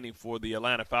outstanding for the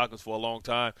Atlanta Falcons for a long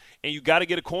time. And you got to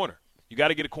get a corner. You got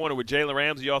to get a corner with Jalen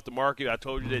Ramsey off the market. I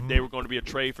told you that they were going to be a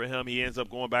trade for him. He ends up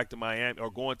going back to Miami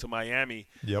or going to Miami.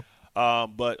 Yep.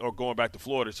 Or going back to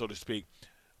Florida, so to speak.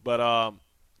 But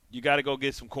you got to go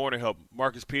get some corner help.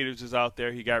 Marcus Peters is out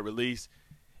there. He got released.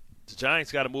 The Giants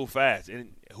got to move fast,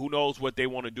 and who knows what they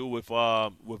want to do with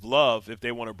Love if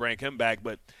they want to bring him back.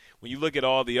 But when you look at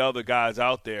all the other guys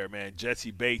out there, man,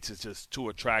 Jesse Bates is just too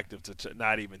attractive to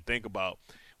not even think about.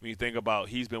 When you think about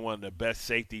he's been one of the best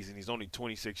safeties, and he's only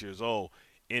 26 years old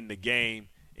in the game,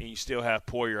 and you still have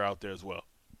Poyer out there as well.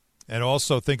 And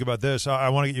also think about this. I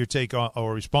want to get your take on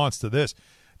or response to this.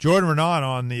 Jordan Renan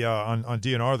on the on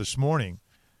DNR this morning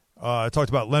talked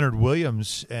about Leonard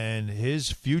Williams and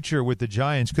his future with the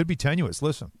Giants could be tenuous.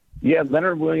 Listen. Yeah,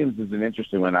 Leonard Williams is an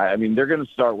interesting one. I mean, they're going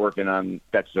to start working on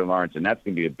Dexter Lawrence, and that's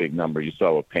going to be a big number. You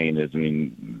saw what Payne is. I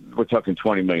mean, we're talking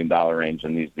 $20 million range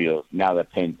on these deals. Now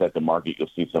that Payne's at the market, you'll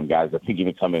see some guys, I think,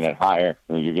 even come in at higher.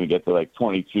 I mean, you're going to get to like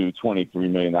 $22, $23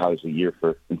 million a year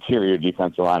for interior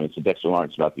defensive linemen. So Dexter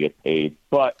Lawrence is about to get paid.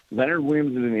 But Leonard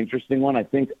Williams is an interesting one. I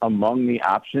think among the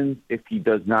options, if he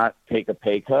does not take a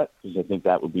pay cut, because I think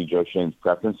that would be Joe Schoen's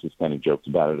preference. He's kind of joked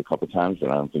about it a couple times,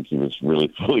 and I don't think he was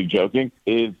really fully joking,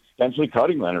 is potentially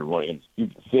cutting Leonard Williams.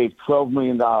 You save $12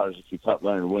 million if you cut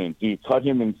Leonard Williams. Do you cut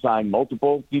him and sign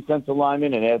multiple defensive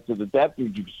linemen and add to the depth, or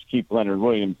do you just keep Leonard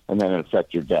Williams and then it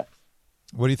affect your depth?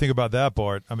 What do you think about that,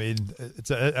 Bart? I mean,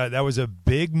 that was a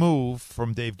big move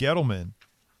from Dave Gettleman,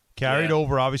 carried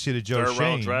over obviously to Joe Schoen.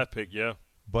 Third-round draft pick, yeah.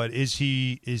 But is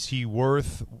he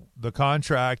worth the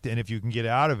contract? And if you can get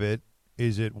out of it,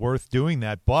 is it worth doing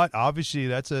that? But obviously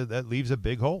that leaves a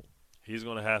big hole. He's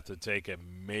going to have to take a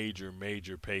major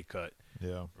pay cut.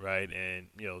 Yeah. Right, and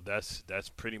that's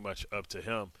pretty much up to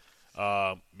him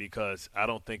because I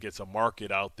don't think it's a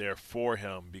market out there for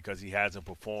him because he hasn't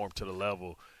performed to the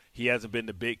level. He hasn't been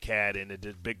the big cat and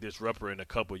the big disruptor in a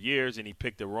couple of years, and he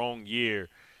picked the wrong year,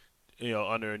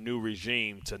 under a new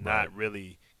regime to not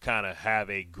really kind of have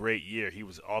a great year. He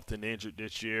was often injured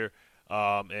this year,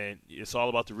 and it's all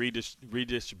about the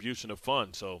redistribution of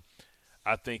funds. So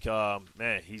I think,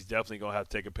 he's definitely going to have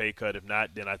to take a pay cut. If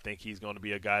not, then I think he's going to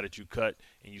be a guy that you cut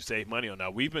and you save money on.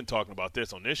 Now, we've been talking about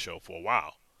this on this show for a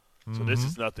while. So this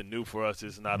is nothing new for us.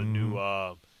 It's not a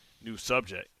new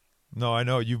subject. No, I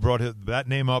know. You brought that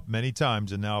name up many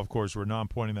times, and now, of course, we're not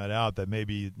pointing that out, that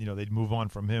maybe they'd move on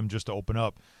from him just to open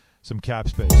up some cap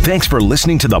space. Thanks for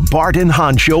listening to the Bart and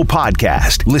Hahn Show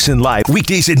podcast. Listen live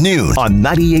weekdays at noon on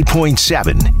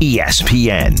 98.7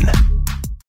 ESPN.